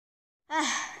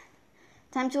Ah,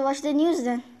 time to watch the news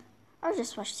then. Or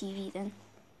just watch TV then.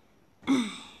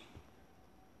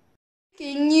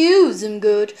 Breaking news, I'm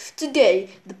good. Today,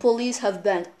 the police have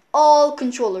banned all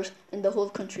controllers in the whole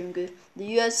country, I'm good. The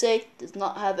USA does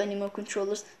not have any more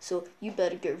controllers, so you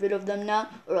better get rid of them now,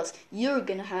 or else you're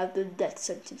gonna have the death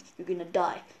sentence. You're gonna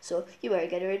die. So you better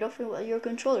get rid of your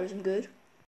controllers, I'm good.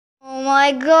 Oh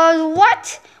my god,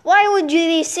 what? Why would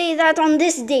they say that on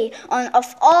this day?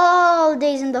 Of all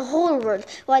days in the whole world,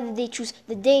 why did they choose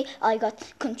the day I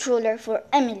got controller for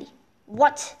Emily?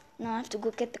 What? Now I have to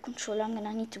go get the controller. I'm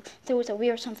gonna need to throw it away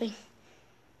or something.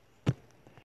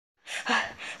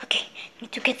 Okay,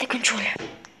 need to get the controller.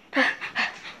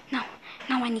 Now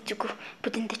I need to go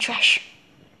put in the trash.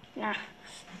 Nah.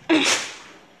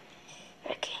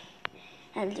 Okay,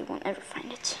 Emily won't ever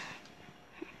find it.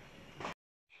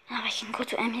 Now I can go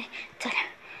to Emily, tell her,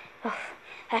 oh,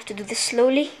 I have to do this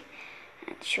slowly,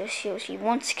 and she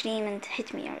won't scream and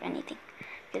hit me or anything.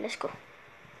 Okay, let's go.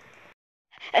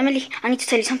 Emily, I need to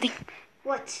tell you something.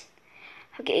 What?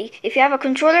 Okay, if you have a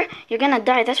controller, you're gonna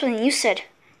die. That's what you said.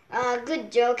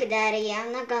 Good joke, Daddy.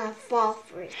 I'm not gonna fall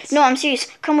for it. No, I'm serious.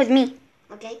 Come with me.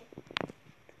 Okay.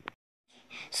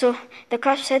 So, the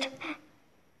cop said,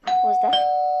 what was that?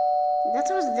 That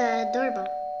was the doorbell.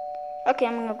 Okay,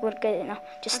 I'm gonna go get it now.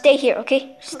 Just stay here,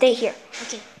 okay? Stay here.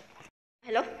 Okay.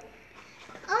 Hello?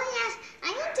 Oh, yes.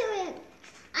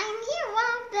 I'm here,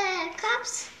 one of the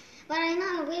cops, but I'm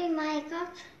not wearing my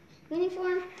cop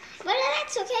uniform. But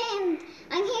that's okay. And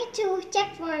I'm here to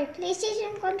check for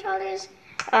PlayStation controllers.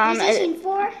 PlayStation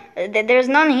 4. There's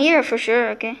none here for sure,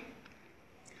 okay?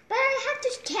 But I have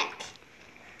to check.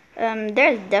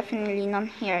 There's definitely none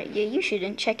here. You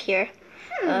shouldn't check here.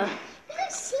 That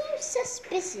seems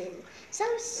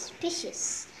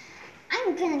suspicious.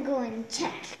 I'm gonna go and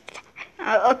check.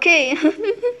 Okay.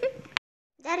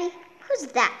 Daddy,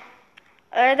 who's that?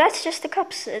 That's just the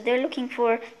cops. They're looking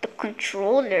for the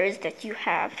controllers that you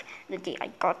have the day I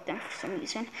got them for some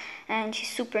reason. And she's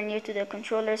super near to the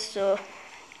controllers, so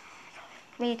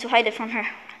we need to hide it from her.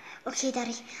 Okay,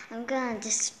 Daddy, I'm gonna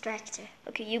distract her.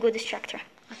 Okay, you go distract her.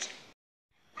 Okay.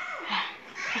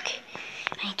 Okay,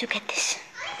 I need to get this.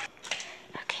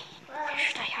 Okay, where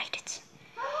should I hide it?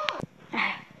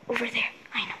 Over there,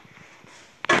 I know.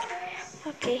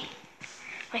 Okay,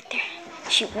 right there.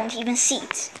 She won't even see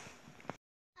it.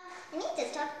 I need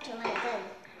to talk to my dad.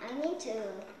 I need to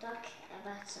talk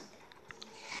about something.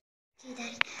 Okay,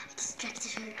 Daddy, I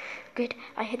distracted her. Good,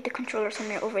 I hid the controller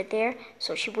somewhere over there,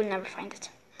 so she will never find it.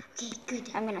 Okay, good.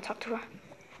 I'm gonna talk to her.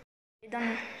 You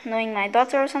done knowing my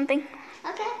daughter or something?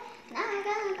 Okay, now I'm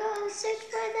gonna go search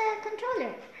for the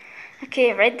controller.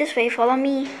 Okay, right this way, follow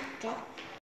me. Okay.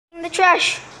 In the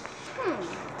trash.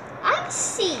 I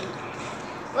see.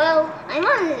 Well, I'm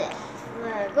on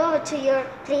go to your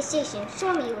PlayStation.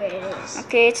 Show me where it is.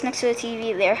 Okay, it's next to the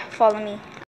TV there. Follow me.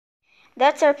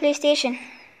 That's our PlayStation.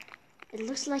 It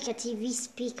looks like a TV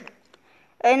speaker.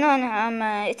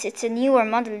 No, it's a newer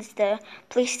model. It's the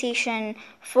PlayStation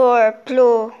 4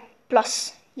 Pro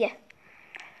Plus. Yeah.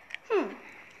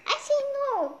 I see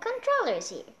no controllers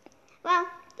here. Well,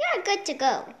 you're good to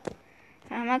go.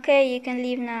 Okay, you can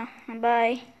leave now.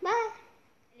 Bye. Bye.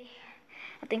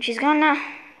 I think she's gone now.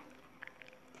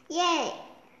 Yay.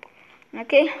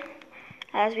 Okay,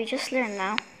 as we just learned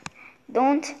now,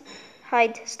 don't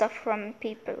hide stuff from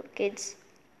people, kids.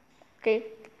 Okay,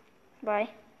 bye.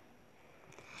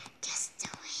 Just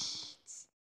don't.